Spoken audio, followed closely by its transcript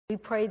We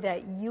pray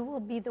that you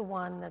will be the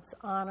one that's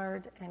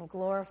honored and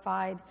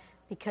glorified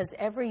because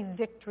every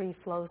victory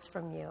flows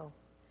from you.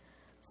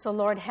 So,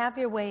 Lord, have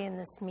your way in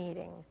this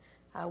meeting.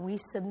 We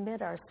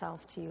submit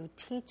ourselves to you.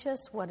 Teach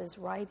us what is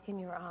right in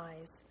your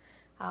eyes.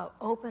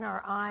 Open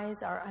our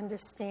eyes, our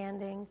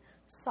understanding.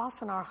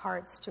 Soften our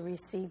hearts to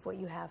receive what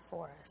you have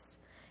for us.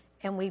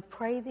 And we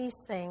pray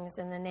these things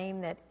in the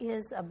name that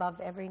is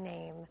above every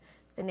name,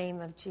 the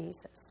name of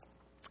Jesus.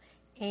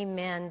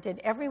 Amen. Did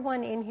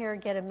everyone in here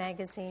get a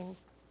magazine?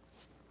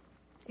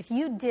 If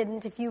you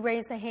didn't, if you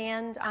raise a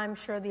hand, I'm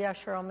sure the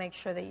usher will make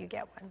sure that you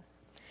get one.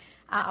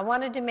 I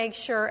wanted to make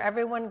sure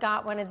everyone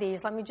got one of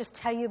these. Let me just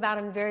tell you about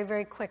them very,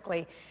 very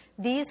quickly.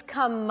 These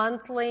come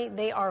monthly.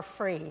 They are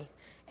free.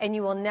 And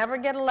you will never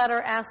get a letter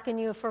asking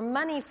you for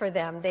money for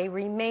them. They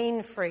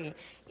remain free.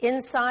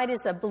 Inside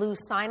is a blue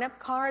sign-up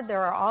card.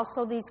 There are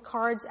also these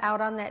cards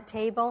out on that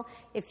table.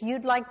 If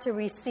you'd like to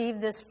receive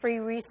this free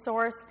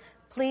resource,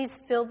 please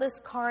fill this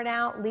card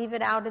out, leave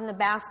it out in the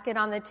basket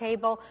on the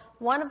table.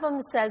 One of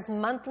them says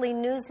monthly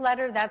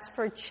newsletter. That's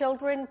for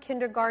children,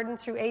 kindergarten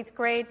through 8th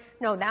grade.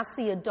 No, that's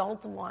the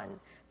adult one.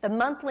 The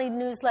monthly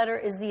newsletter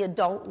is the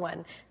adult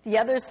one. The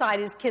other side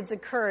is Kids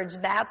of Courage.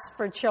 That's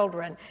for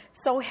children.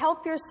 So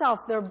help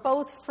yourself. They're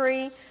both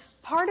free.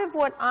 Part of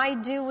what I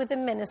do with the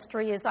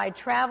ministry is I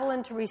travel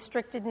into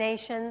restricted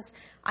nations.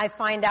 I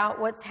find out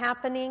what's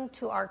happening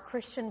to our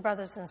Christian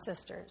brothers and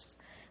sisters.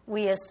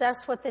 We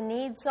assess what the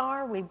needs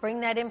are. We bring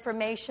that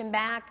information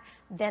back.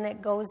 Then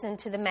it goes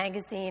into the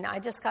magazine. I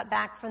just got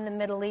back from the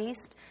Middle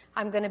East.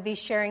 I'm going to be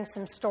sharing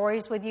some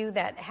stories with you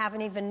that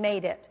haven't even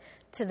made it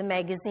to the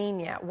magazine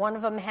yet. One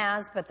of them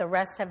has, but the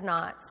rest have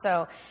not.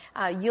 So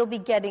you'll be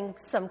getting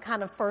some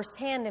kind of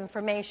firsthand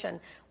information.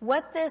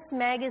 What this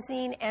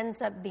magazine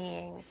ends up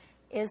being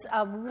is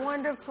a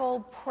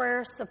wonderful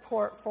prayer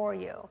support for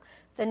you.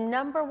 The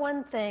number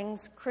one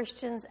things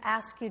Christians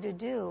ask you to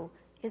do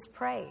is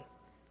pray.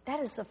 That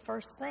is the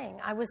first thing.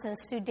 I was in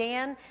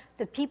Sudan.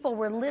 The people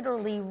were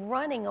literally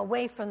running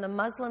away from the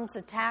Muslims'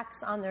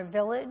 attacks on their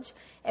village.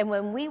 And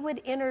when we would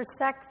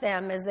intersect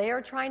them as they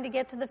are trying to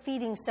get to the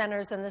feeding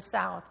centers in the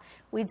south,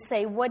 we'd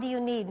say, what do you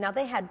need? Now,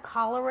 they had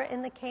cholera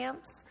in the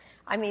camps.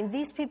 I mean,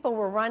 these people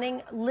were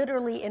running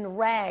literally in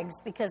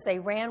rags because they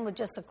ran with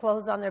just the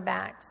clothes on their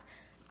backs.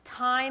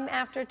 Time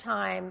after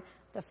time,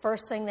 the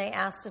first thing they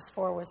asked us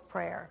for was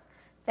prayer.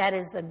 That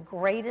is the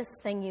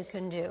greatest thing you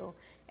can do.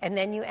 And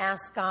then you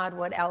ask God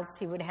what else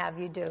he would have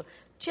you do.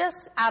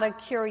 Just out of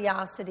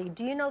curiosity,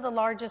 do you know the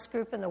largest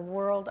group in the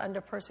world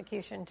under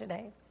persecution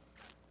today?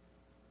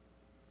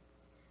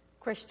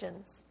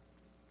 Christians.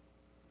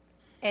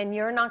 And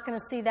you're not going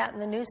to see that in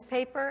the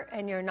newspaper,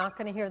 and you're not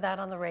going to hear that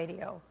on the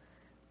radio.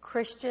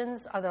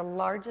 Christians are the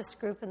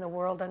largest group in the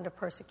world under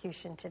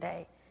persecution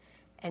today.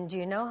 And do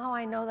you know how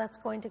I know that's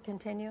going to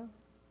continue?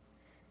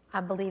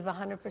 I believe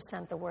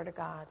 100% the Word of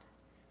God.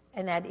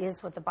 And that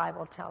is what the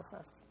Bible tells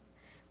us.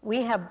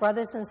 We have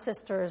brothers and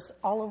sisters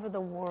all over the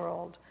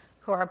world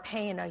who are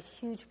paying a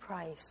huge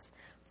price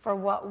for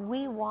what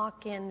we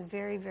walk in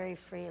very, very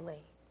freely.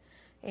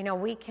 You know,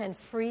 we can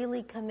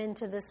freely come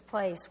into this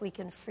place. We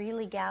can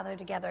freely gather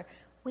together.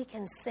 We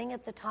can sing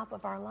at the top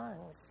of our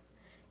lungs.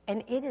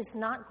 And it is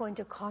not going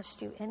to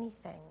cost you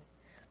anything.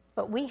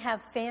 But we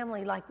have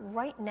family like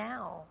right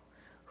now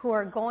who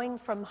are going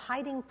from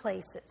hiding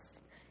places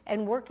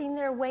and working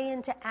their way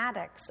into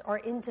attics or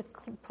into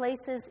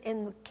places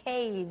in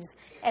caves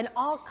and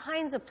all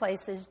kinds of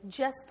places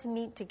just to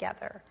meet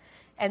together.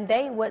 And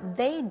what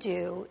they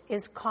do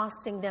is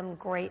costing them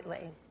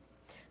greatly.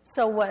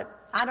 So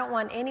I don't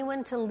want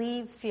anyone to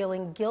leave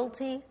feeling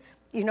guilty.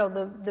 You know,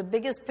 the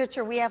biggest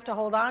picture we have to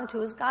hold on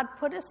to is God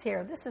put us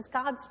here. This is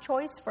God's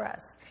choice for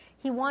us.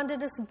 He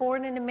wanted us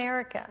born in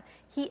America.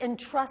 He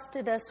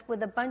entrusted us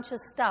with a bunch of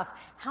stuff.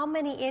 How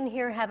many in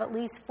here have at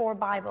least 4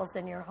 Bibles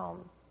in your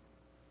home?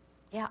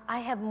 Yeah, I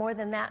have more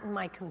than that in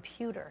my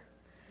computer.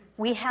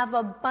 We have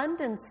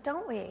abundance,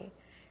 don't we?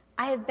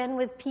 I have been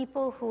with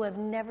people who have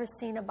never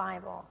seen a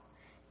Bible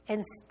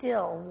and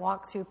still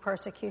walk through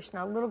persecution.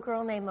 A little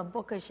girl named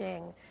Abuka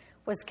Jing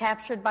was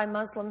captured by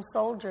Muslim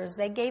soldiers.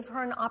 They gave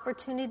her an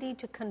opportunity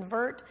to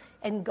convert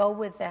and go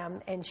with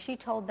them, and she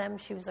told them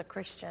she was a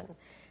Christian.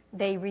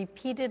 They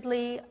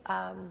repeatedly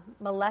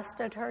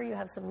molested her. You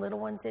have some little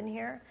ones in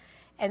here.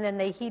 And then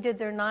they heated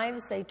their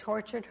knives, they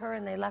tortured her,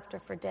 and they left her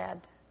for dead.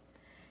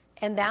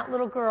 And that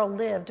little girl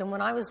lived. And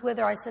when I was with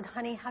her, I said,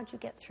 honey, how'd you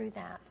get through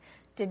that?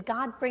 Did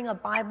God bring a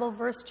Bible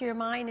verse to your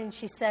mind? And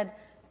she said,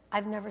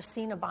 I've never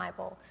seen a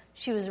Bible.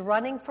 She was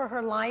running for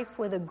her life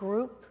with a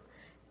group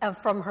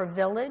from her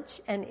village.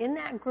 And in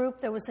that group,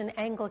 there was an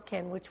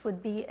Anglican, which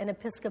would be an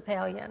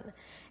Episcopalian.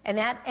 And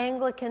that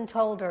Anglican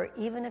told her,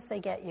 even if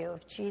they get you,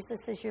 if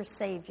Jesus is your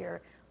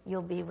Savior,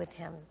 you'll be with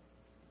him.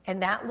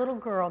 And that little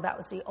girl, that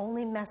was the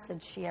only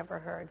message she ever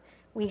heard.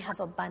 We have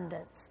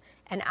abundance.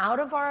 And out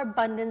of our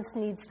abundance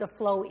needs to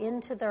flow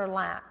into their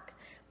lack.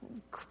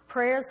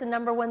 Prayer is the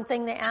number one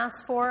thing they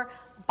ask for.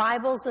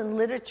 Bibles and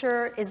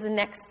literature is the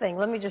next thing.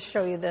 Let me just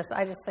show you this.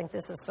 I just think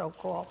this is so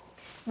cool.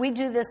 We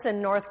do this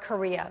in North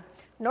Korea.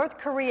 North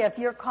Korea, if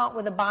you're caught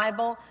with a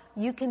Bible,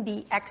 you can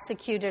be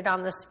executed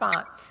on the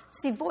spot.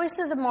 See, Voice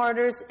of the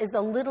Martyrs is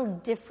a little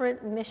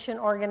different mission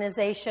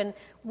organization.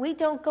 We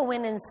don't go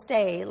in and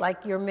stay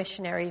like your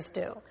missionaries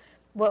do.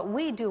 What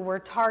we do, we're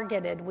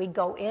targeted. We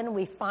go in,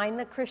 we find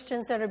the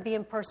Christians that are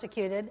being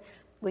persecuted,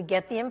 we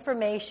get the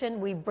information,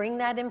 we bring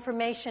that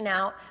information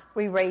out,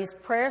 we raise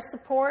prayer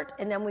support,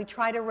 and then we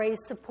try to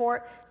raise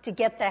support to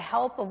get the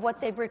help of what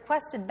they've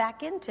requested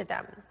back into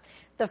them.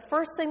 The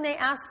first thing they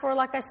ask for,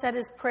 like I said,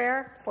 is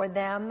prayer for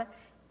them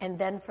and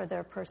then for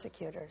their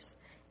persecutors.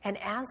 And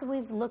as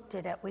we've looked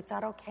at it, we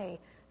thought, okay,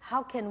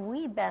 how can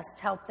we best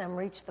help them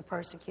reach the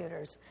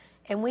persecutors?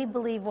 And we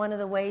believe one of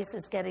the ways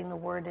is getting the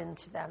word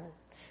into them.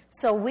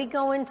 So we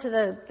go into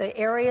the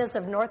areas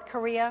of North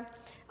Korea,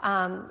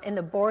 in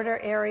the border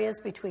areas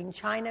between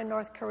China,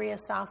 North Korea,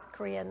 South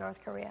Korea,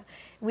 North Korea.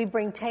 We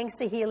bring tanks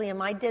of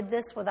helium. I did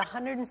this with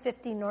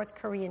 150 North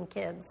Korean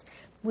kids.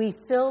 We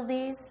fill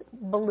these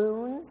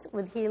balloons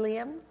with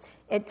helium.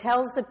 It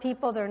tells the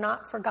people they're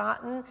not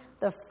forgotten.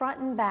 The front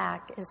and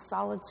back is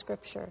solid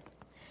scripture.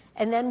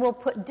 And then we'll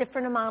put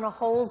different amount of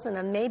holes in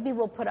them. Maybe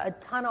we'll put a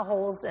ton of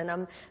holes in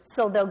them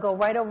so they'll go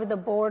right over the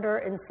border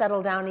and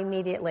settle down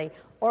immediately.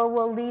 Or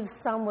we'll leave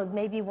some with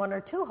maybe 1 or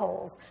 2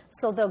 holes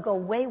so they'll go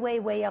way, way,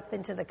 way up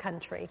into the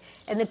country.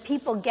 And the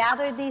people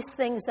gather these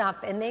things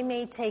up, and they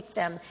may take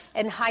them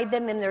and hide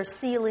them in their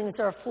ceilings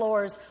or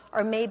floors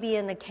or maybe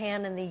in a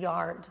can in the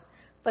yard.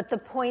 But the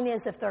point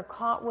is, if they're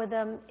caught with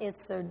them,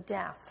 it's their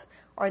death.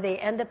 Or they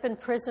end up in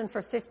prison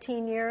for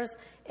 15 years.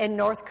 In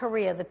North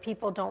Korea, the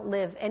people don't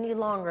live any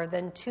longer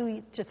than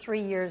 2 to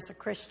 3 years of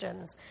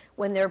Christians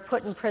when they're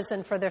put in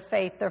prison for their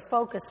faith they're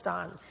focused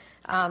on,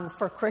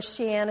 for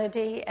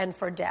Christianity and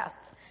for death.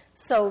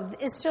 So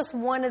it's just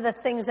one of the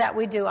things that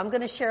we do. I'm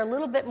going to share a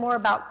little bit more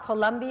about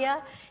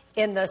Colombia.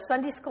 In the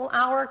Sunday school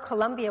hour,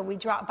 Colombia, we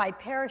drop by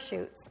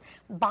parachutes,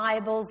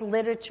 Bibles,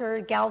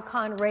 literature,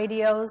 Galcon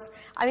radios.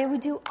 I mean, we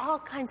do all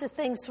kinds of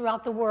things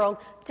throughout the world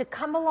to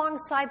come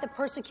alongside the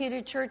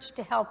persecuted church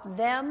to help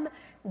them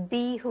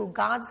be who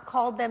God's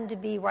called them to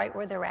be right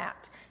where they're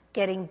at.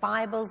 Getting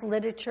Bibles,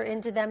 literature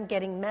into them,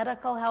 getting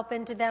medical help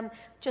into them,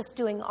 just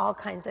doing all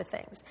kinds of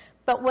things.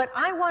 But what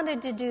I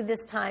wanted to do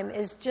this time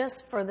is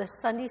just for the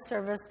Sunday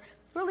service,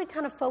 really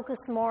kind of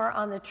focus more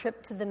on the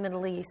trip to the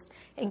Middle East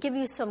and give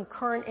you some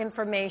current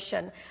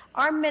information.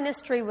 Our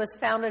ministry was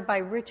founded by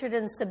Richard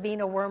and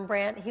Sabina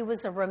Wurmbrandt. He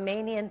was a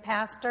Romanian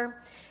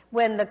pastor.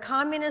 When the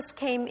communists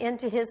came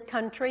into his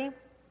country,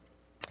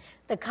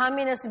 the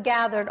communists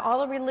gathered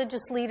all the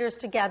religious leaders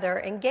together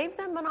and gave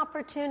them an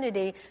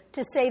opportunity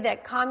to say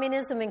that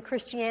communism and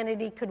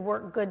Christianity could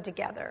work good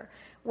together.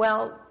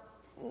 Well,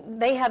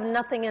 they have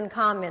nothing in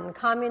common.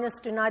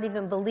 Communists do not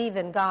even believe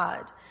in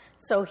God.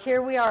 So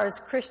here we are as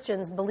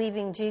Christians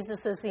believing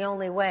Jesus is the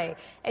only way.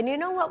 And you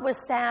know what was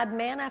sad?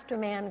 Man after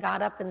man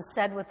got up and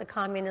said what the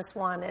communists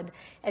wanted.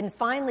 And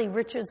finally,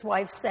 Richard's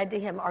wife said to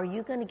him, "Are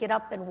you going to get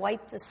up and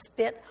wipe the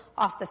spit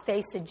off the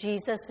face of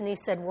Jesus?" And he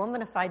said,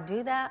 "Woman, if I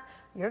do that,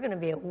 you're going to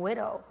be a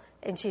widow."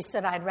 And she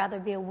said, "I'd rather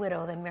be a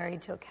widow than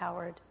married to a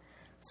coward."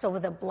 So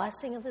with the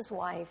blessing of his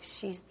wife,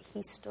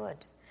 he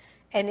stood.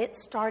 And it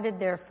started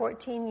their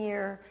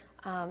 14-year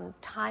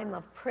time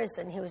of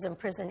prison. He was in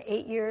prison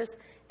 8 years,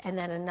 and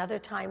then another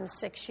time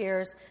 6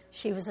 years.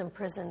 She was in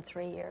prison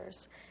 3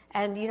 years.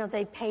 And, you know,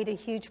 they paid a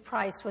huge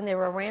price. When they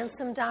were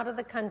ransomed out of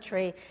the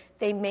country,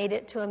 they made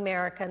it to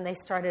America, and they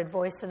started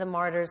Voice of the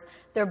Martyrs.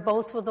 They're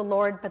both with the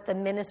Lord, but the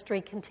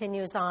ministry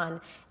continues on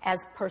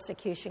as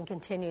persecution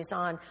continues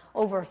on.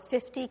 Over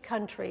 50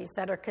 countries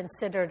that are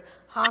considered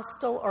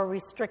hostile or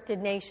restricted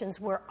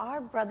nations where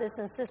our brothers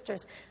and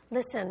sisters,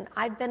 listen,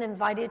 I've been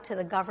invited to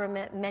the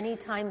government many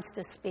times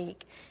to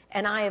speak,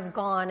 and I have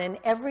gone, and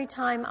every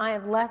time I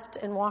have left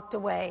and walked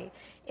away,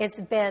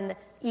 it's been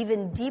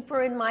even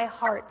deeper in my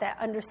heart, that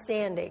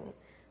understanding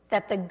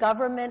that the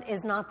government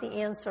is not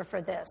the answer for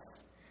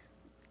this.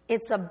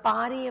 It's a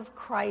body of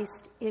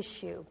Christ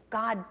issue.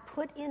 God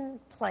put in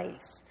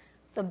place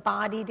the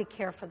body to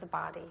care for the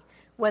body,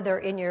 whether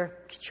in your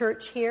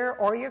church here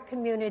or your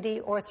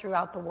community or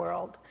throughout the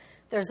world.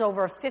 There's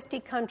over 50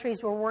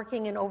 countries. We're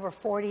working in over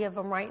 40 of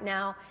them right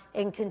now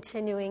and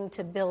continuing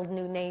to build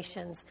new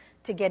nations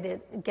to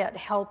get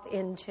help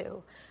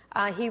into.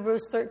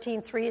 Hebrews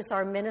 13:3 is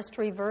our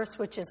ministry verse,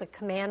 which is a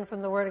command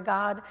from the Word of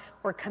God.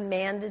 We're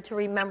commanded to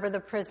remember the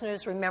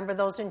prisoners, remember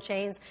those in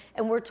chains,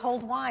 and we're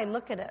told why.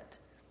 Look at it.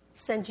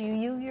 Since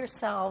you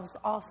yourselves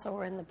also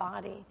are in the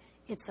body.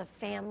 It's a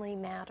family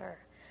matter.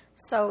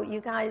 So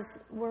you guys,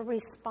 we're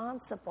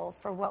responsible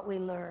for what we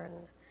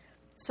learn.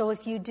 So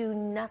if you do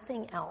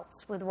nothing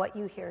else with what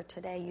you hear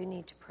today, you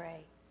need to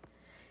pray.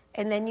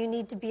 And then you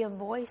need to be a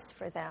voice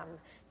for them.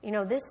 You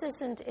know, this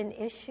isn't an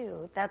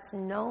issue that's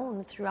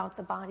known throughout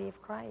the body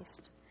of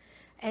Christ.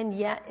 And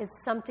yet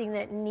it's something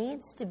that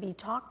needs to be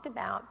talked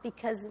about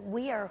because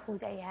we are who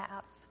they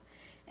have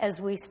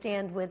as we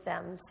stand with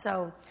them.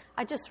 So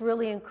I just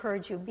really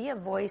encourage you, be a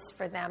voice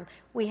for them.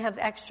 We have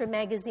extra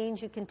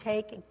magazines you can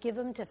take, give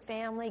them to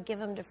family, give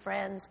them to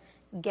friends,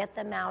 Get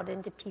them out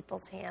into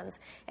people's hands.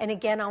 And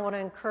again, I want to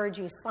encourage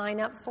you,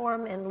 sign up for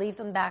them and leave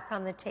them back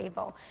on the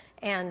table.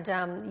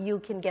 And you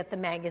can get the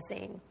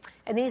magazine.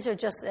 And these are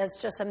just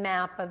a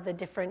map of the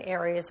different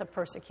areas of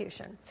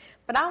persecution.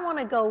 But I want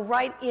to go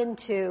right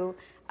into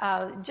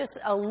just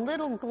a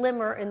little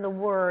glimmer in the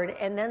Word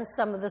and then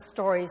some of the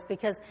stories,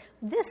 because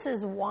this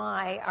is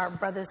why our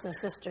brothers and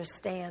sisters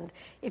stand.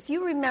 If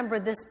you remember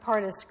this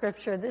part of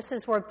Scripture, this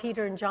is where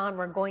Peter and John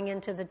were going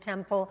into the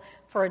temple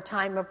for a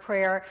time of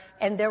prayer,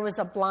 and there was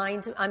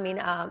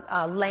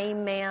a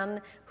lame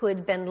man who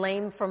had been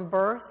lame from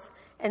birth.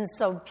 And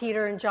so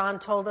Peter and John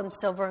told him,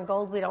 silver and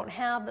gold we don't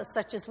have, but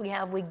such as we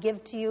have we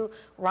give to you.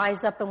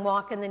 Rise up and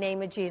walk in the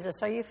name of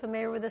Jesus. Are you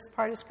familiar with this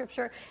part of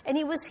Scripture? And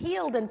he was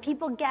healed, and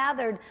people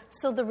gathered.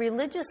 So the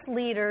religious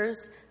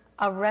leaders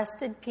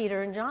arrested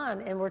Peter and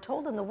John, and we're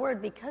told in the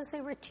Word, because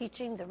they were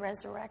teaching the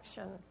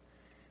resurrection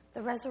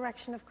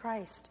of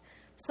Christ.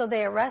 So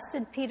they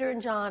arrested Peter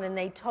and John, and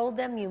they told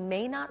them, you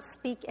may not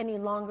speak any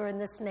longer in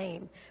this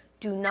name.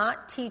 Do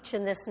not teach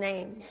in this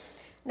name.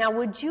 Now,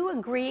 would you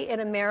agree in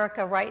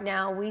America right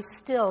now, we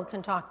still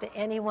can talk to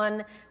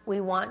anyone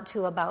we want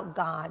to about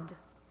God.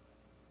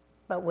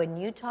 But when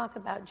you talk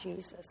about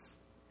Jesus,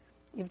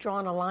 you've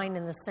drawn a line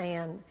in the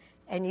sand,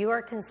 and you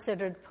are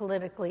considered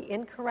politically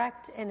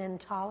incorrect and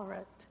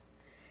intolerant.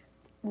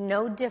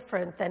 No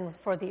different than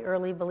for the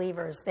early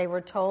believers. They were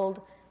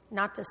told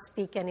not to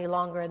speak any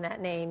longer in that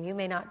name. You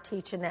may not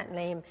teach in that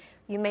name.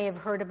 You may have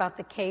heard about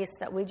the case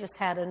that we just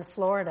had in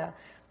Florida,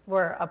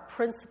 where a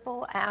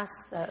principal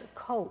asked the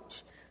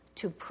coach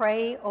to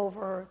pray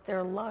over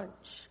their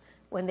lunch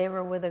when they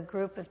were with a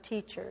group of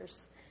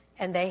teachers,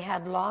 and they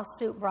had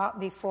lawsuit brought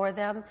before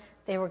them.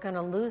 They were going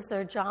to lose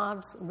their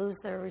jobs, lose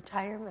their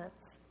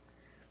retirements.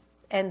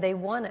 And they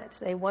won it.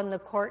 They won the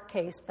court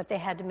case, but they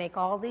had to make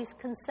all these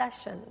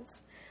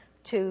concessions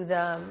to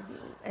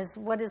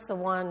what is the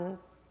one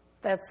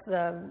that's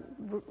the,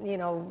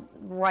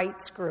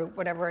 rights group,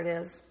 whatever it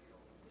is.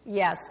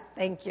 Yes,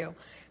 thank you.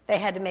 They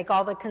had to make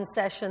all the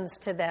concessions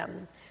to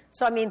them.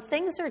 So,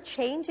 things are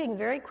changing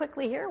very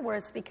quickly here, where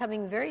it's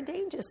becoming very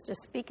dangerous to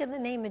speak in the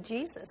name of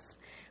Jesus.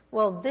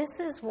 Well, this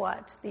is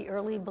what the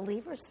early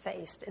believers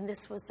faced, and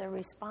this was their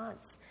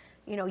response.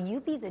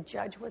 You be the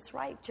judge. What's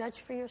right?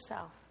 Judge for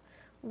yourself.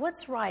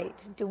 What's right?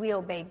 Do we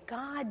obey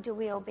God? Do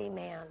we obey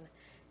man?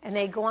 And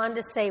they go on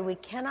to say, we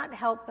cannot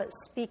help but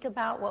speak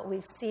about what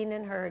we've seen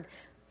and heard.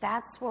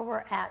 That's where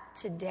we're at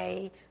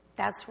today.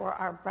 That's where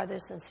our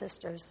brothers and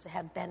sisters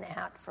have been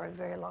at for a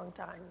very long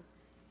time.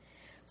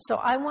 So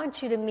I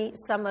want you to meet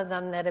some of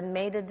them that have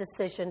made a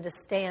decision to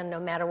stand no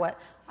matter what.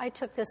 I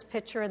took this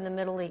picture in the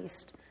Middle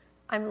East.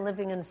 I'm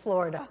living in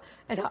Florida,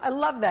 and I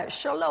love that.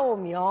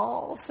 Shalom,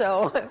 y'all.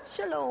 So,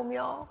 shalom,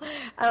 y'all.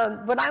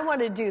 What I want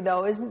to do,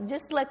 though, is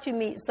just let you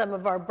meet some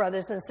of our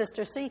brothers and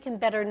sisters so you can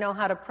better know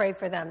how to pray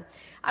for them.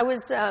 I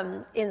was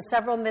in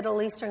several Middle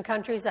Eastern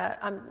countries.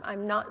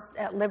 I'm not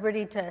at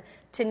liberty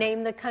to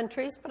name the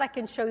countries, but I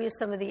can show you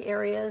some of the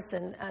areas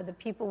and the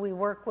people we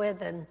work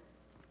with, and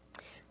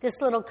this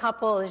little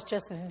couple is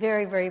just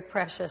very, very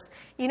precious.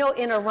 In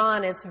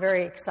Iran, it's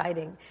very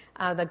exciting.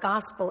 The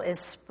gospel is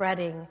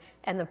spreading,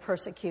 and the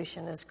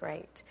persecution is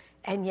great.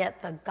 And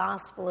yet the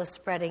gospel is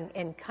spreading.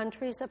 In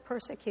countries of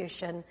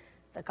persecution,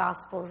 the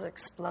gospel is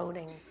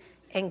exploding.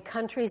 In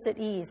countries at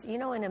ease,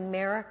 in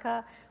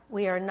America,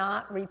 we are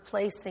not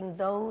replacing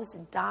those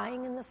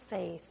dying in the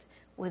faith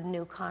with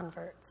new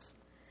converts.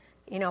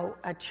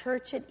 A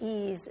church at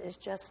ease is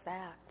just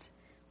that.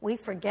 We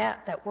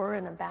forget that we're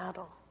in a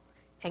battle.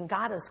 And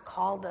God has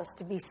called us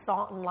to be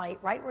salt and light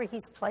right where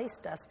He's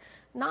placed us.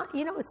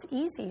 It's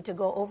easy to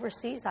go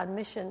overseas on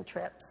mission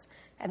trips.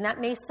 And that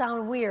may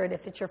sound weird.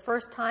 If it's your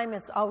first time,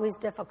 it's always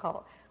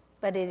difficult.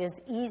 But it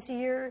is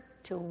easier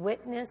to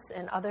witness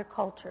in other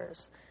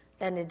cultures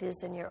than it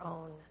is in your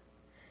own.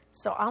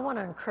 So I want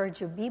to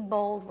encourage you, be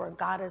bold where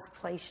God has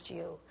placed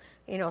you.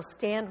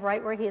 Stand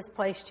right where He has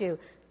placed you.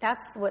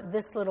 That's what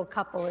this little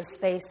couple is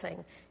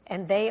facing.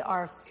 And they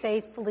are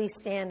faithfully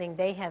standing.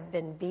 They have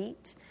been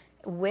beat,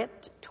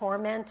 whipped,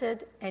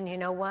 tormented, and you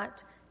know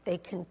what? They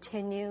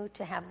continue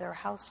to have their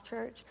house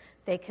church.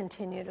 They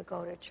continue to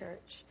go to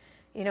church.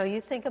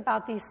 You think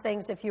about these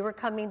things. If you were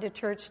coming to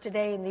church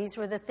today and these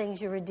were the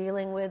things you were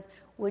dealing with,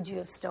 would you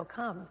have still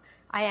come?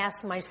 I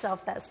ask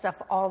myself that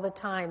stuff all the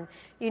time.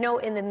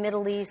 In the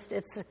Middle East,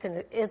 it's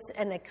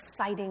an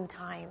exciting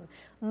time.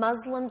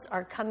 Muslims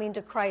are coming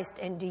to Christ,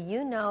 and do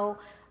you know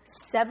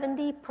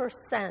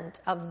 70%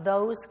 of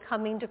those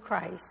coming to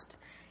Christ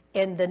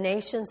in the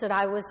nations that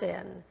I was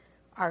in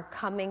are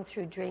coming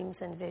through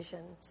dreams and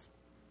visions.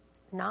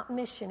 Not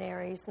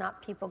missionaries,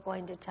 not people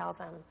going to tell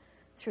them,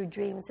 through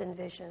dreams and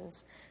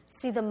visions.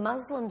 See, the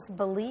Muslims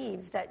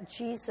believe that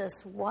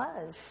Jesus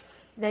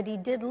that He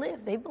did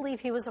live. They believe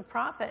He was a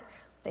prophet.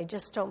 They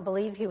just don't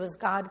believe He was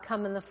God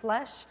come in the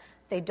flesh.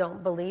 They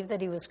don't believe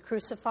that He was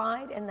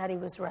crucified and that He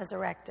was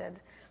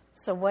resurrected.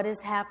 So what is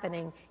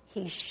happening?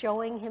 He's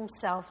showing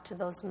himself to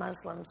those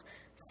Muslims.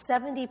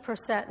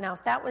 70%. Now,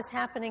 if that was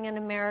happening in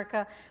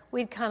America,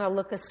 we'd kind of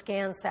look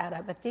askance at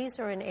it. But these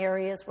are in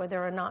areas where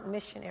there are not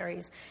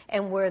missionaries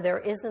and where there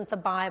isn't the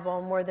Bible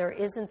and where there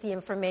isn't the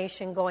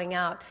information going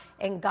out.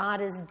 And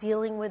God is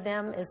dealing with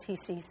them as he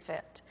sees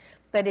fit.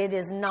 But it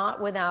is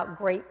not without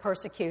great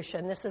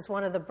persecution. This is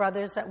one of the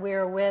brothers that we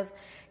are with.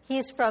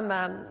 He's from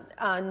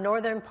a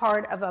northern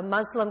part of a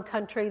Muslim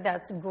country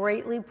that's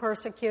greatly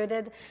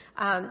persecuted.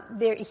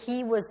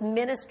 He was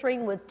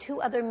ministering with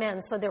 2 other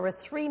men. So there were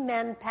 3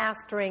 men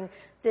pastoring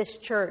this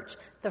church.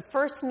 The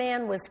first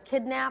man was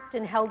kidnapped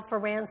and held for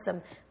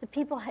ransom. The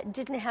people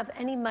didn't have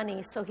any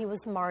money, so he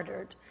was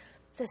martyred.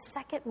 The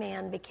second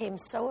man became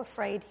so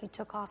afraid he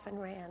took off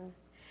and ran.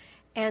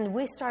 And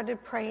we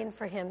started praying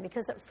for him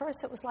because at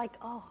first it was like,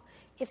 oh,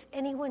 if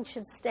anyone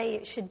should stay,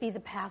 it should be the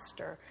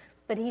pastor.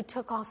 But he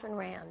took off and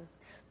ran.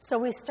 So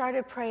we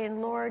started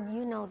praying, Lord,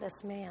 you know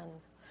this man.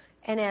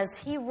 And as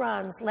he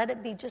runs, let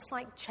it be just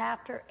like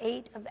chapter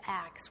 8 of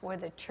Acts, where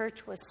the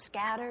church was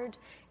scattered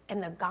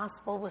and the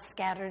gospel was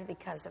scattered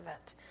because of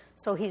it.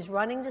 So he's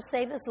running to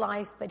save his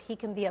life, but he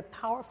can be a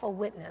powerful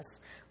witness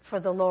for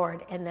the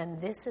Lord. And then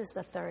this is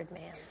the third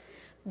man.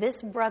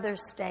 This brother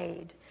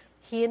stayed.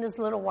 He and his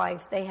little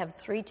wife, they have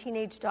 3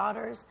 teenage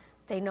daughters.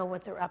 They know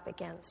what they're up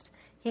against.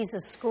 He's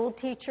a school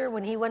teacher.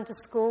 When he went to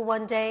school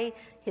one day,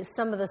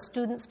 some of the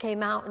students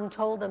came out and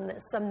told him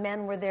that some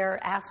men were there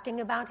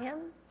asking about him.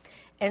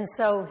 And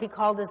so he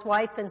called his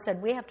wife and said,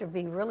 we have to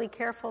be really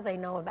careful. They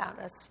know about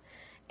us.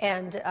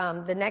 And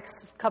the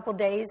next couple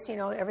days,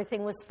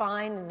 everything was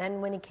fine. And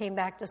then when he came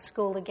back to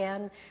school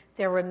again,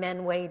 there were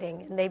men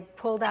waiting. And they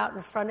pulled out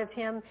in front of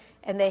him,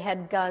 and they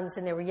had guns,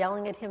 and they were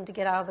yelling at him to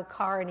get out of the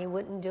car, and he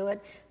wouldn't do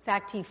it. In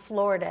fact, he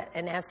floored it.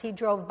 And as he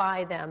drove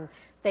by them,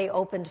 they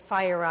opened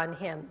fire on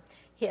him.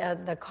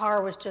 The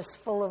car was just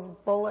full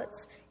of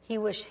bullets. He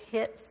was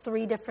hit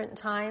 3 different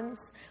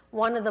times.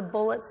 One of the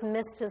bullets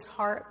missed his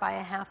heart by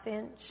a ½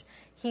 inch.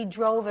 He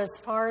drove as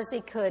far as he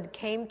could,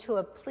 came to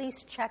a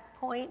police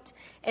checkpoint,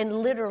 and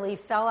literally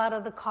fell out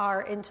of the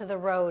car into the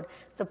road.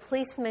 The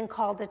policeman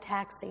called a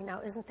taxi.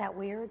 Now, isn't that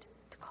weird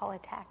to call a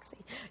taxi?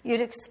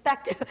 You'd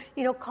expect,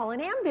 call an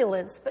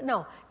ambulance, but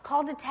no,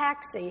 called a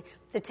taxi.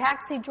 The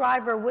taxi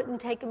driver wouldn't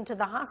take him to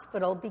the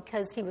hospital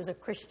because he was a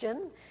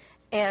Christian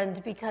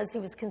and because he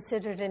was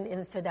considered an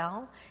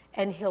infidel,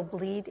 and he'll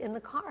bleed in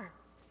the car.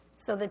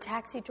 So the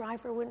taxi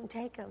driver wouldn't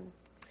take him.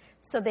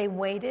 So they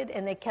waited,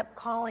 and they kept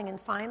calling, and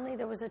finally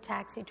there was a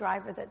taxi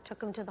driver that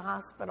took him to the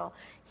hospital.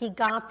 He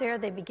got there.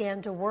 They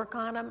began to work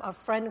on him. A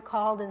friend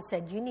called and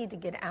said, you need to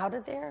get out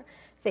of there.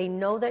 They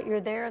know that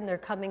you're there, and they're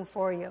coming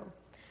for you.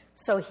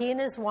 So he and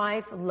his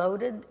wife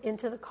loaded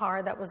into the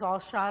car that was all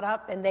shot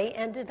up, and they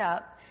ended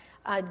up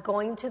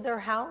going to their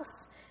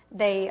house.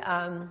 They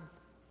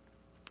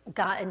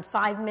got, in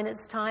 5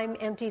 minutes' time,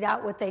 emptied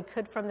out what they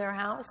could from their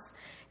house,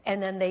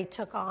 and then they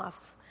took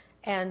off.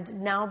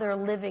 And now they're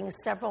living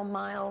several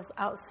miles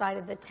outside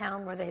of the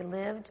town where they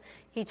lived.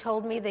 He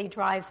told me they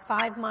drive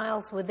 5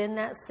 miles within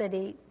that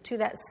city, to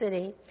that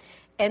city,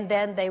 and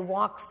then they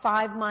walk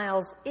 5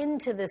 miles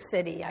into the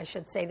city, I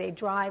should say. They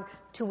drive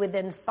to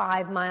within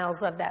 5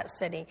 miles of that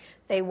city.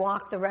 They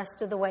walk the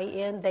rest of the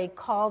way in. They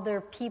call their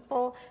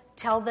people,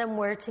 tell them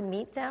where to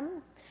meet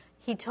them.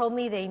 He told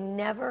me they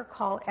never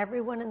call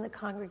everyone in the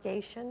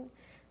congregation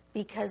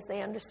because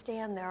they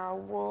understand there are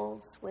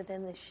wolves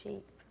within the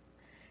sheep.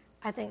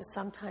 I think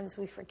sometimes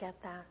we forget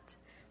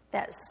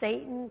that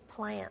Satan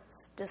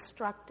plants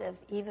destructive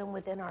even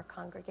within our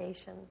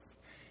congregations.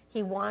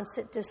 He wants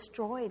it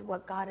destroyed,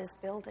 what God is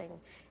building,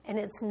 and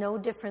it's no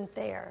different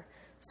there.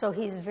 So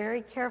he's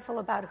very careful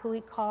about who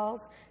he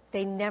calls.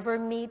 They never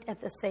meet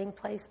at the same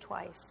place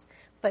twice,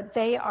 but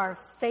they are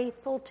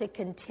faithful to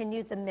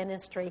continue the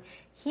ministry.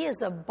 He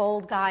is a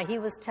bold guy. He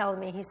was telling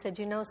me, he said,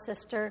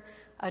 sister,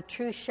 a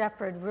true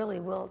shepherd really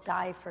will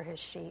die for his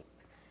sheep.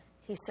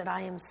 He said,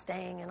 I am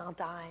staying and I'll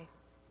die.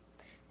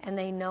 And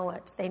they know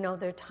it. They know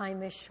their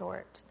time is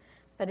short.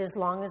 But as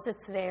long as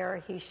it's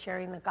there, he's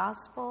sharing the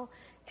gospel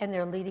and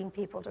they're leading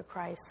people to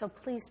Christ. So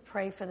please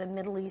pray for the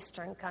Middle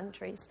Eastern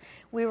countries.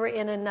 We were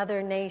in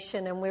another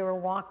nation and we were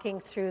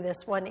walking through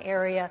this one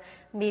area,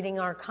 meeting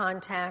our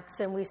contacts,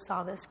 and we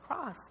saw this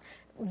cross.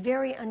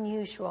 Very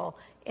unusual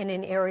in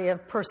an area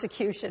of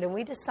persecution. And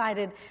we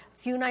decided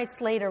a few nights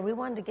later we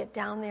wanted to get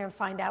down there and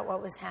find out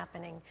what was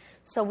happening.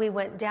 So we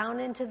went down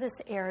into this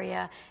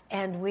area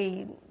and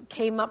we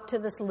came up to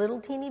this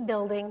little teeny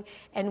building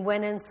and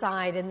went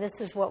inside, and this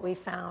is what we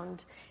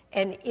found.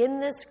 And in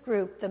this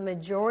group, the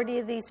majority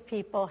of these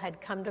people had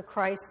come to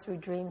Christ through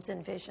dreams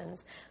and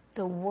visions.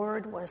 The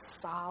word was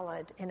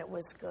solid and it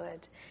was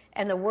good.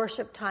 And the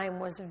worship time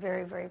was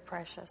very, very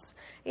precious.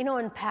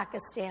 In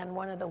Pakistan,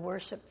 one of the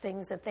worship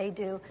things that they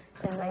do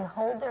is they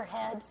hold their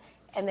head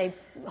and they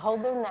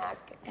hold their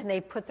neck and they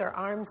put their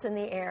arms in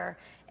the air.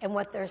 And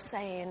what they're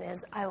saying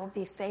is, I will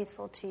be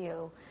faithful to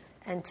you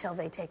until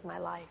they take my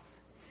life.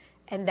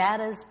 And that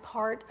is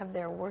part of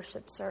their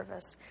worship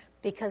service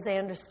because they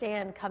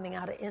understand coming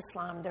out of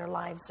Islam, their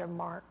lives are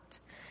marked.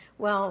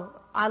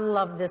 Well, I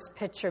love this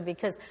picture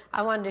because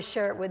I wanted to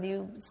share it with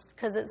you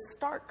because it's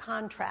stark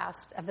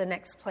contrast of the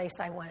next place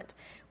I went.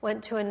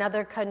 Went to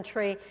another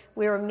country.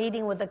 We were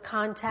meeting with a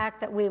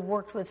contact that we've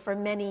worked with for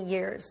many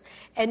years.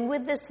 And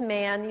with this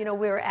man, we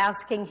were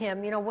asking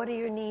him, what are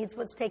your needs?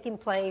 What's taking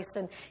place?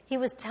 And he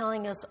was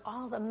telling us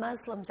all the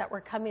Muslims that were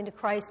coming to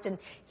Christ. And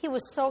he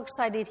was so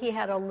excited. He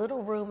had a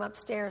little room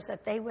upstairs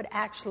that they would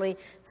actually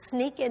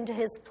sneak into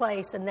his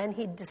place, and then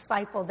he'd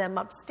disciple them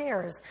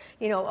upstairs,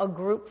 a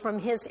group from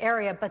his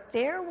area. But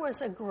there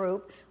was a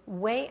group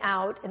way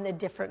out in the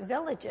different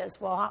villages.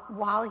 Well,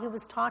 while he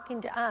was talking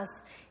to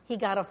us, he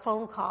got a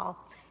phone call,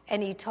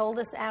 and he told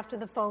us after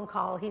the phone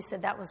call, he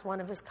said that was one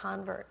of his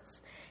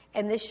converts.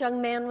 And this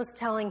young man was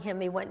telling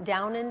him he went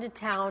down into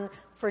town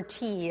for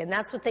tea, and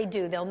that's what they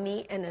do. They'll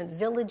meet in a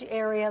village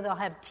area, they'll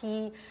have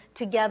tea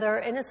together,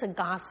 and it's a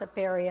gossip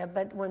area,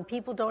 but when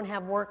people don't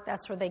have work,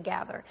 that's where they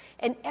gather.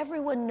 And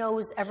everyone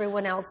knows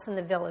everyone else in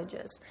the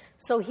villages.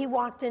 So he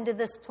walked into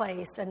this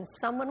place, and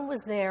someone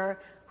was there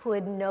who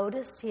had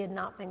noticed he had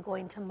not been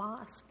going to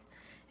mosque.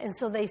 And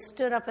so they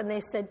stood up and they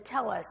said,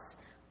 "Tell us,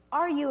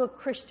 are you a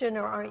Christian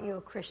or aren't you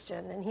a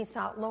Christian?" And he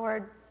thought,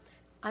 "Lord,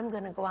 I'm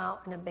going to go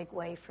out in a big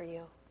way for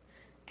you."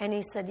 And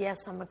he said, "Yes,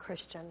 I'm a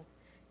Christian."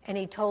 And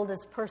he told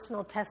his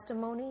personal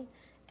testimony,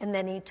 and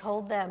then he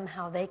told them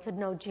how they could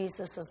know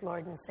Jesus as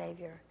Lord and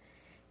Savior.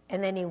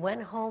 And then he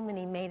went home and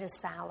he made a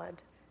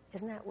salad.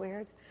 Isn't that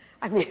weird?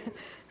 I mean,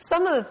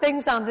 some of the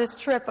things on this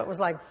trip, it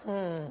was like,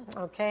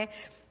 okay.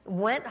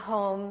 Went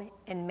home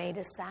and made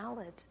a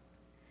salad.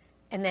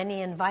 And then he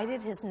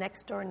invited his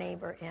next-door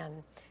neighbor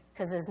in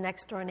because his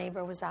next-door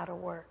neighbor was out of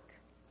work.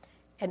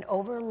 And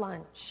over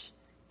lunch,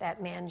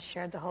 that man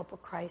shared the hope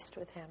of Christ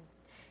with him.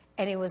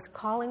 And he was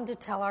calling to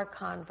tell our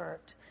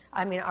contact,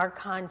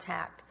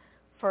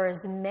 for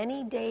as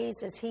many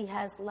days as he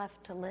has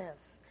left to live.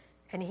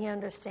 And he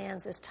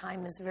understands his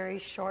time is very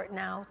short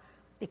now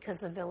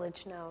because the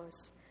village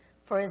knows.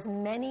 For as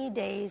many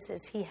days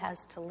as he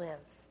has to live,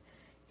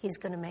 he's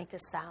going to make a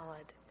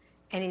salad.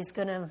 And he's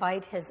going to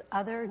invite his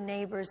other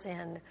neighbors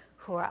in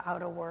who are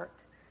out of work.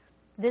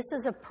 This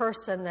is a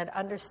person that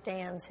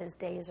understands his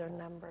days are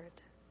numbered.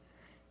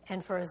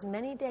 And for as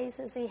many days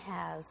as he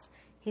has,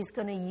 he's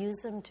going to use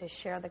them to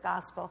share the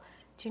gospel.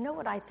 Do you know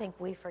what I think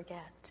we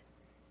forget?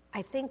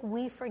 I think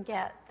we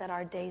forget that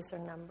our days are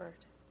numbered.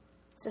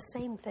 It's the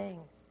same thing.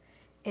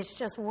 It's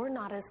just we're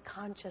not as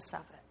conscious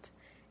of it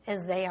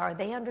as they are.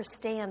 They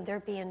understand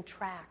they're being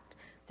tracked.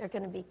 They're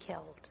going to be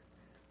killed.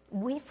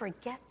 We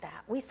forget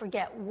that. We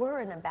forget we're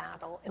in a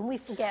battle, and we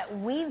forget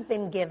we've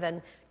been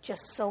given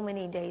just so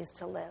many days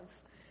to live.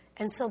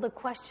 And so the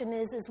question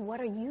is what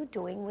are you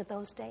doing with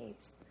those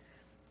days?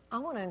 I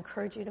want to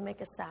encourage you to make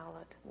a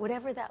salad,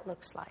 whatever that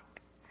looks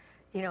like,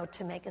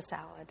 to make a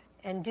salad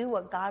and do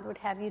what God would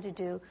have you to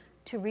do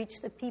to reach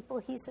the people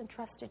he's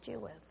entrusted you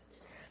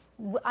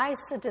with. I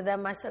said to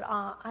them,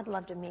 I'd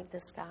love to meet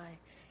this guy.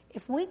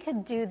 If we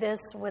could do this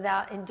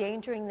without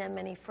endangering them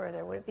any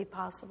further, would it be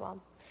possible?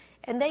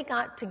 And they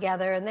got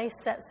together and they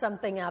set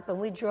something up, and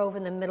we drove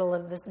in the middle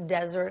of this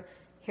desert.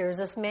 Here's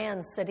this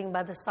man sitting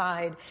by the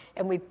side,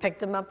 and we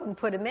picked him up and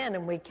put him in,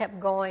 and we kept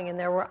going, and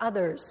there were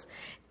others.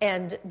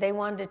 And they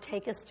wanted to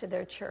take us to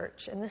their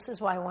church. And this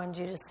is why I wanted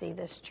you to see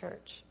this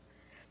church,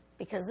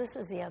 because this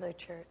is the other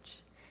church.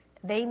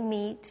 They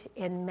meet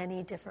in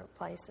many different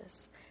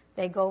places.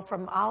 They go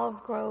from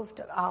Olive Grove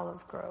to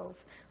Olive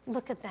Grove.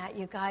 Look at that,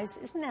 you guys.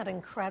 Isn't that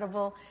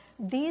incredible?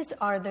 These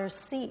are their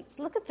seats.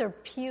 Look at their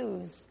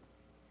pews.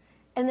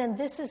 And then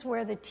this is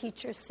where the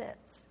teacher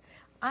sits.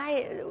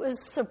 I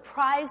was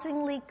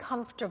surprisingly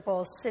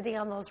comfortable sitting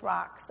on those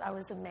rocks. I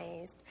was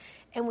amazed.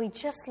 And we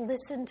just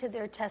listened to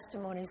their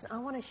testimonies. I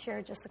want to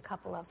share just a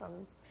couple of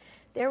them.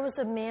 There was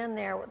a man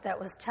there that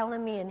was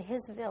telling me in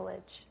his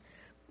village,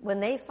 when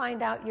they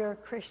find out you're a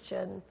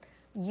Christian,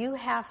 you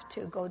have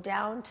to go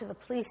down to the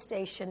police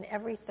station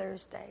every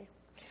Thursday.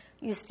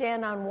 You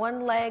stand on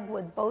one leg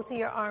with both of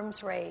your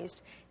arms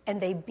raised,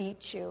 and they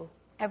beat you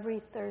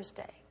every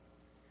Thursday.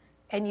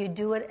 And you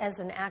do it as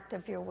an act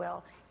of your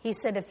will. He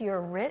said if you're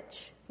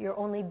rich, you're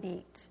only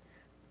beat.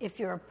 If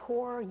you're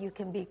poor, you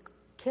can be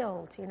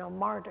killed,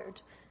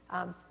 martyred,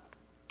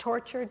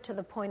 tortured to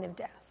the point of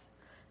death.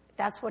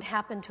 That's what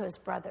happened to his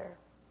brother.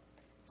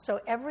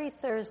 So every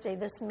Thursday,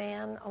 this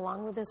man,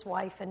 along with his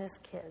wife and his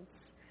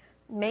kids,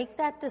 make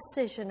that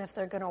decision if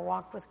they're going to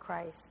walk with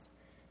Christ.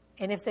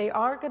 And if they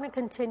are going to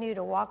continue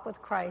to walk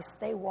with Christ,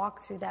 they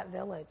walk through that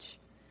village.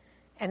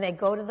 And they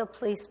go to the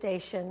police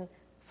station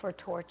for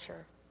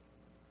torture.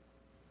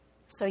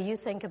 So you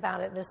think about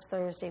it this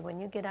Thursday when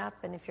you get up,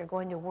 and if you're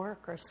going to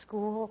work or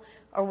school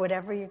or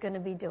whatever you're going to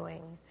be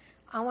doing,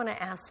 I want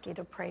to ask you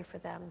to pray for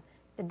them.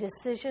 The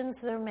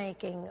decisions they're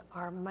making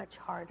are much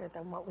harder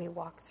than what we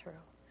walk through.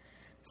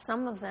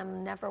 Some of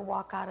them never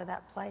walk out of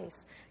that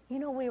place.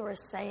 We were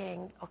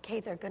saying, okay,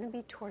 they're going to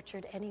be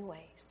tortured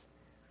anyways.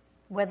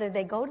 Whether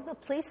they go to the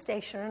police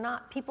station or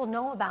not, people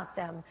know about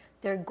them.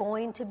 They're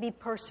going to be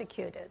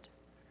persecuted.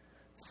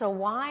 So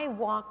why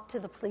walk to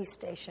the police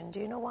station? Do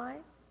you know why?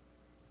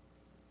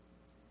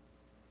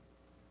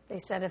 They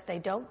said if they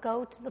don't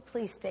go to the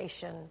police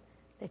station,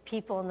 the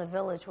people in the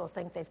village will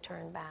think they've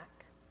turned back.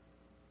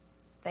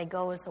 They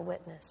go as a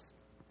witness.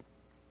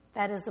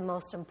 That is the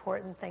most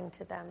important thing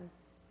to them.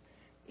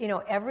 You know,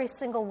 every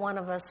single one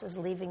of us is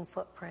leaving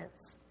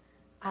footprints.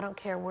 I don't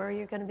care where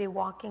you're going to be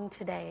walking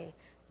today,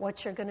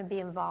 what you're going to be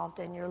involved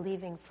in, you're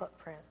leaving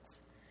footprints.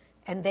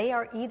 And they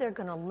are either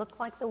going to look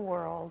like the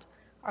world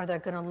or they're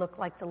going to look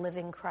like the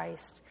living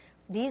Christ.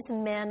 These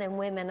men and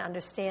women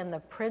understand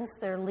the prints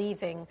they're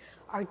leaving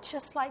are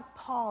just like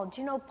Paul. Do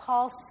you know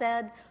Paul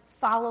said,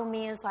 "Follow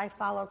me as I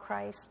follow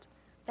Christ"?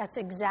 That's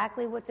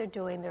exactly what they're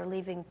doing. They're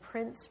leaving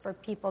prints for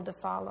people to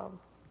follow.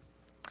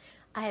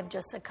 I have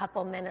just a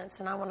couple minutes,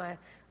 and I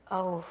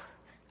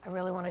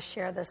really want to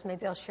share this.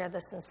 Maybe I'll share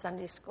this in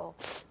Sunday school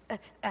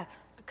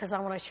because I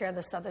want to share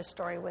this other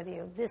story with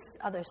you. This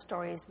other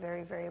story is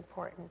very, very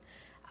important.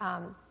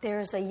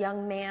 There's a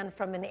young man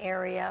from an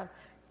area,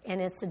 and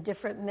it's a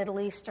different Middle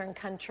Eastern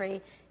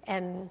country,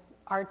 and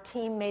our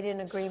team made an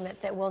agreement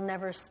that we'll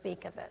never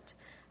speak of it,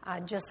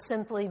 just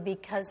simply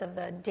because of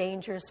the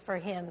dangers for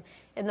him.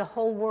 In the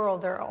whole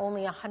world, there are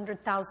only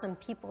 100,000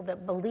 people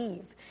that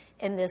believe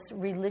in this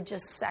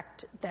religious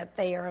sect that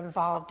they are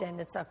involved in.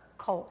 It's a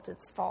cult.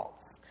 It's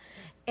false.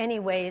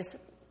 Anyways,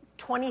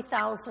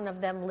 20,000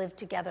 of them live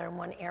together in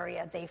one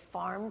area. They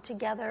farm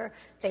together.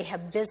 They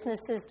have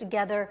businesses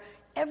together.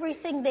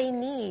 Everything they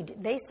need,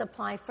 they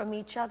supply from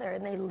each other,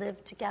 and they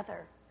live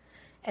together.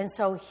 And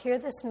so here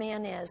this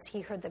man is.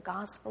 He heard the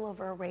gospel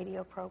over a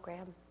radio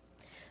program.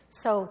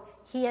 So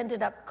he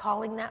ended up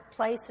calling that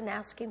place and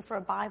asking for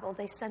a Bible.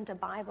 They sent a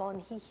Bible,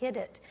 and he hid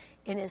it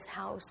in his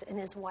house, and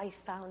his wife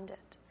found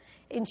it.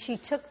 And she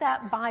took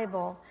that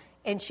Bible,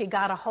 and she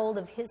got a hold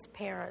of his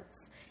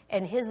parents.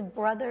 And his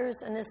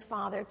brothers and his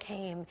father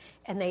came,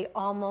 and they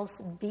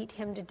almost beat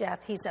him to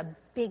death. He's a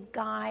big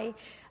guy.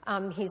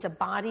 He's a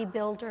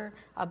bodybuilder,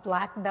 a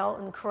black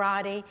belt in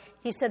karate.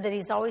 He said that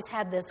he's always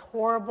had this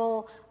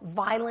horrible,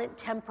 violent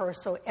temper,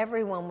 so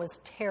everyone was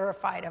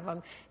terrified of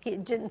him. He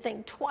didn't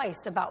think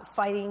twice about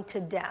fighting to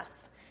death.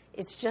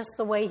 It's just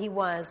the way he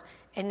was.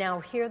 And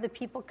now here the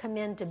people come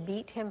in to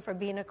beat him for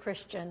being a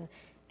Christian,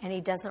 and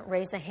he doesn't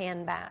raise a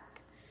hand back.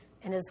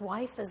 And his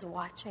wife is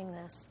watching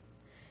this.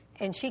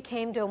 And she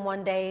came to him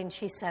one day and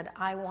she said,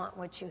 "I want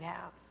what you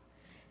have."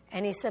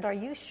 And he said, "Are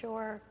you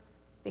sure?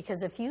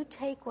 Because if you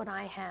take what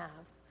I have,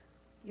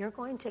 you're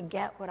going to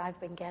get what I've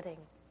been getting."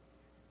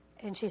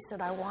 And she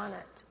said, "I want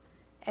it."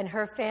 And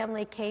her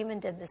family came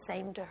and did the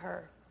same to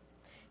her.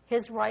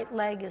 His right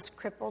leg is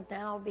crippled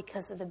now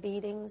because of the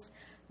beatings.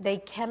 They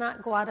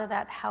cannot go out of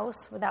that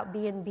house without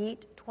being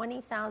beat.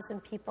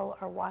 20,000 people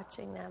are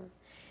watching them.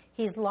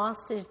 He's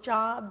lost his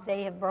job.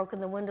 They have broken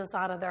the windows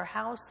out of their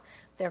house.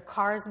 Their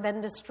car's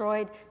been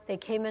destroyed. They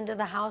came into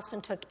the house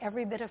and took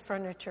every bit of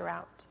furniture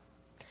out.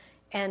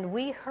 And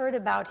we heard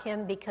about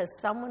him because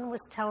someone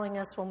was telling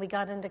us when we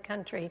got into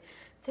country,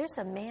 there's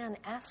a man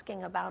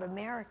asking about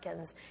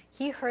Americans.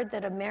 He heard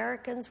that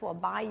Americans will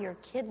buy your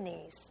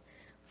kidneys.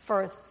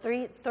 For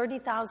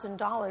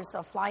 $30,000,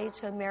 they'll fly you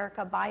to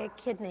America, buy a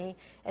kidney,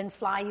 and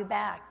fly you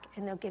back,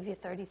 and they'll give you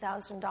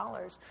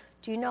 $30,000.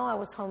 Do you know I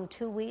was home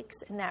 2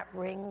 weeks, and that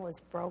ring was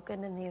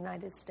broken in the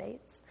United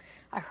States?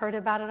 I heard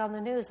about it on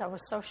the news. I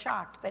was so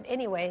shocked. But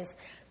anyways,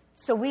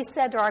 so we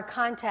said to our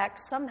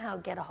contacts, somehow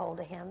get a hold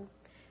of him.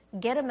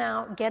 Get him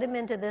out, get him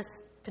into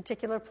this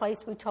particular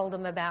place we told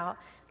him about.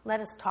 Let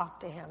us talk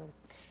to him.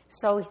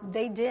 So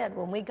they did.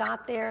 When we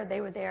got there,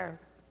 they were there.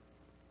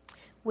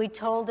 We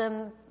told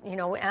him,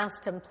 we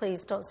asked him,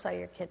 please don't sell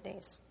your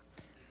kidneys.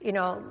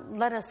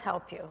 Let us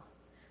help you.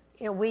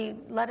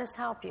 Let us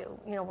help you.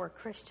 We're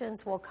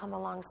Christians. We'll come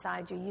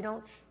alongside you. You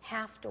don't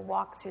have to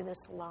walk through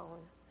this alone.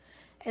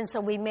 And so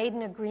we made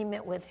an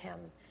agreement with him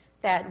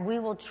that we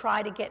will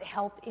try to get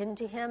help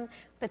into him.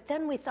 But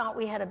then we thought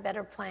we had a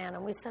better plan.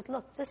 And we said,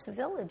 look, this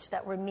village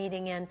that we're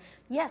meeting in,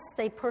 yes,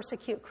 they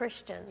persecute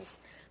Christians.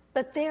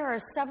 But there are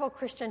several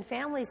Christian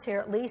families here,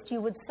 at least.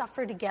 You would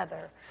suffer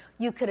together.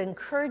 You could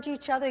encourage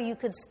each other. You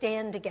could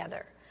stand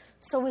together.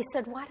 So we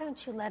said, why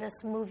don't you let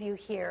us move you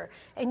here?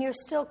 And you're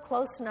still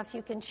close enough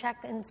you can check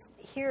and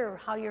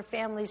hear how your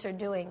families are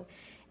doing.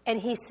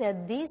 And he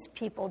said, these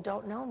people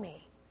don't know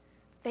me.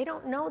 They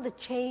don't know the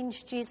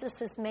change Jesus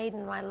has made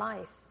in my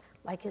life,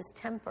 like his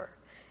temper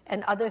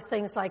and other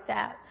things like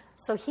that.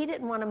 So he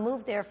didn't want to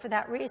move there for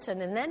that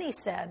reason. And then he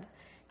said,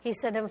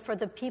 and for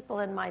the people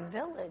in my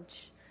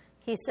village,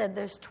 he said,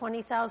 there's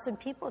 20,000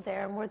 people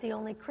there, and we're the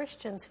only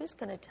Christians. Who's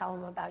going to tell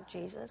them about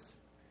Jesus?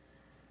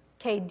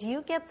 Okay, do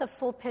you get the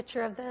full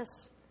picture of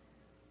this?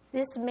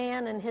 This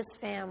man and his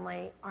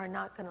family are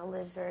not going to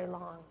live very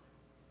long.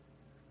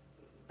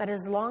 But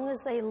as long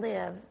as they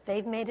live,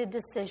 they've made a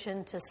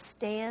decision to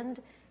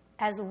stand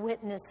as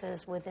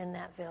witnesses within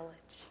that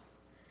village.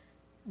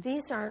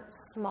 These aren't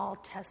small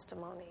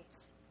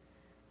testimonies.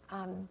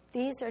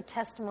 These are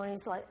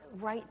testimonies like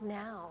right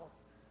now.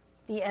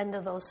 The end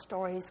of those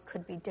stories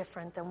could be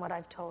different than what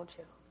I've told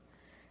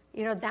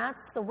you.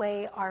 That's the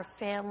way our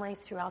family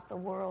throughout the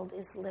world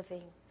is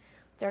living.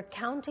 They're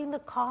counting the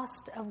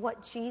cost of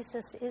what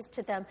Jesus is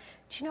to them.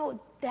 Do you know,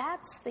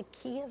 that's the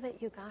key of it,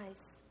 you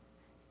guys.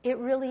 It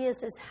really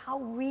is how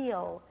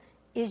real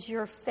is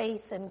your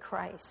faith in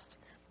Christ.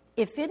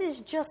 If it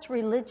is just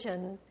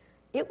religion,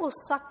 it will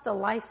suck the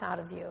life out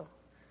of you.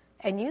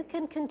 And you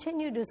can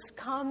continue to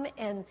come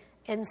and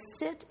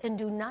sit and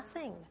do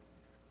nothing.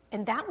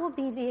 And that will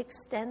be the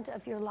extent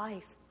of your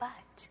life. But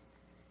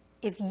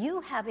if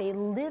you have a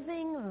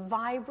living,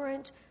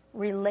 vibrant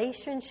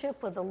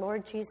relationship with the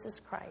Lord Jesus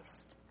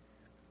Christ,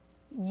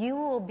 you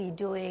will be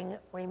doing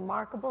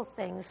remarkable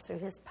things through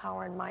his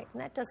power and might.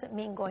 And that doesn't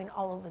mean going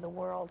all over the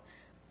world,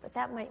 but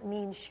that might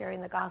mean sharing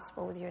the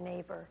gospel with your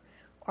neighbor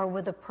or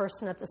with a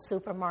person at the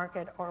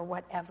supermarket or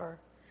whatever.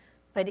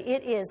 But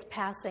it is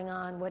passing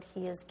on what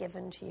he has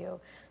given to you.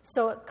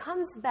 So it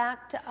comes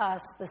back to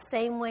us the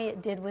same way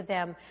it did with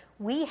them.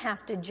 We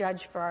have to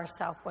judge for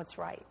ourselves what's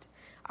right.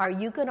 Are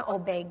you going to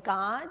obey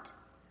God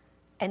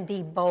and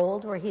be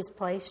bold where he's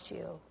placed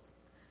you?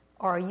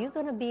 Or are you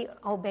going to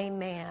obey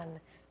man?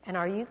 And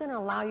are you going to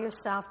allow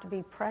yourself to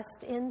be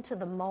pressed into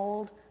the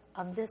mold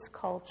of this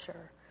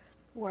culture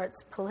where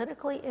it's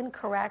politically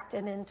incorrect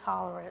and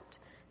intolerant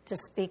to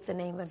speak the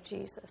name of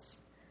Jesus?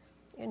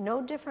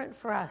 No different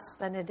for us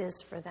than it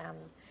is for them.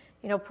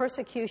 You know,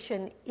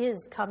 persecution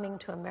is coming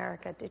to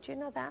America. Did you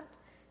know that?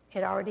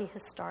 It already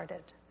has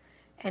started.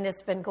 And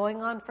it's been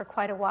going on for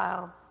quite a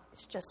while.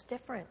 It's just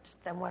different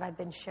than what I've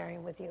been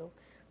sharing with you.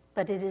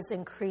 But it is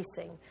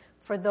increasing.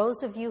 For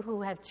those of you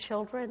who have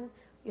children,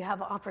 you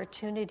have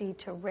opportunity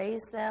to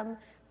raise them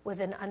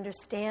with an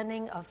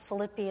understanding of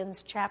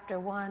Philippians chapter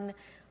 1.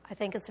 I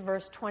think it's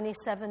verse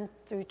 27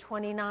 through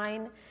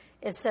 29.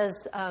 It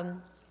says,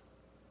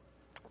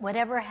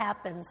 whatever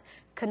happens,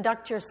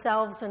 conduct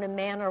yourselves in a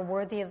manner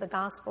worthy of the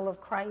gospel of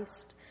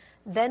Christ.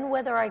 Then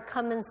whether I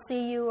come and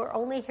see you or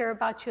only hear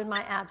about you in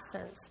my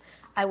absence,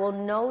 I will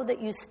know that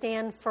you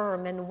stand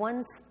firm in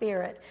one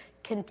spirit,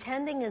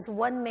 contending as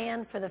one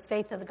man for the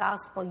faith of the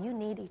gospel. You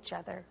need each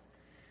other.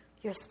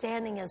 You're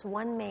standing as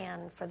one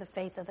man for the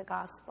faith of the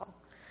gospel.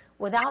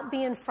 Without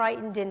being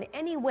frightened in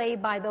any way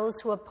by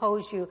those who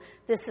oppose you,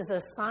 this is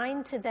a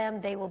sign to them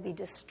they will be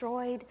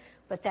destroyed,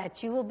 but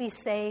that you will be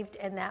saved,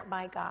 and that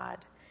by God.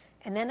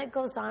 And then it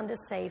goes on to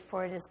say,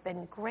 for it has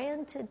been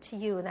granted to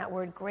you, and that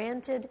word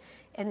granted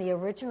in the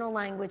original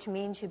language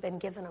means you've been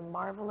given a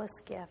marvelous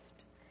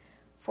gift.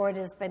 For it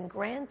has been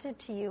granted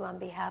to you on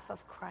behalf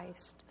of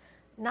Christ,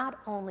 not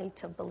only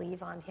to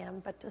believe on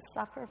him, but to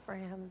suffer for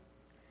him.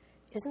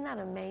 Isn't that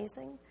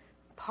amazing?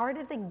 Part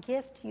of the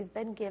gift you've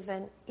been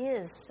given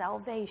is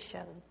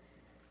salvation.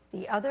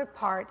 The other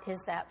part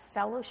is that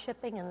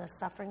fellowshipping in the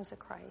sufferings of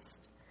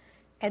Christ.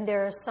 And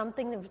there is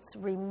something that's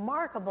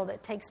remarkable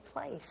that takes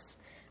place.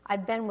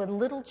 I've been with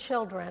little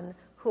children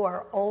who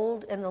are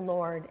old in the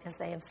Lord as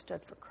they have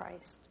stood for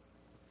Christ.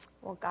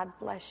 Well, God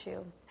bless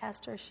you.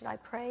 Pastor, should I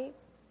pray?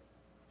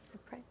 I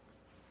pray.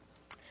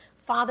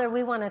 Father,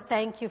 we want to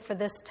thank you for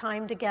this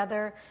time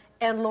together.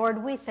 And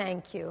Lord, we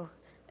thank you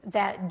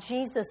that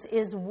Jesus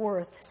is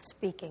worth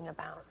speaking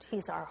about.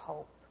 He's our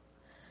hope.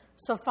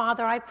 So,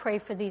 Father, I pray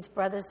for these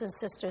brothers and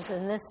sisters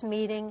in this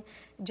meeting,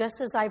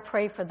 just as I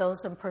pray for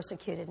those in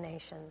persecuted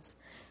nations.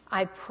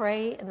 I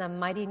pray in the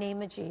mighty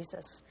name of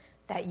Jesus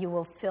that you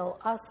will fill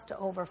us to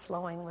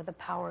overflowing with the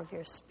power of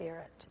your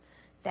Spirit,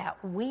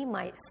 that we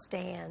might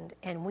stand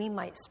and we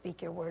might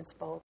speak your words boldly.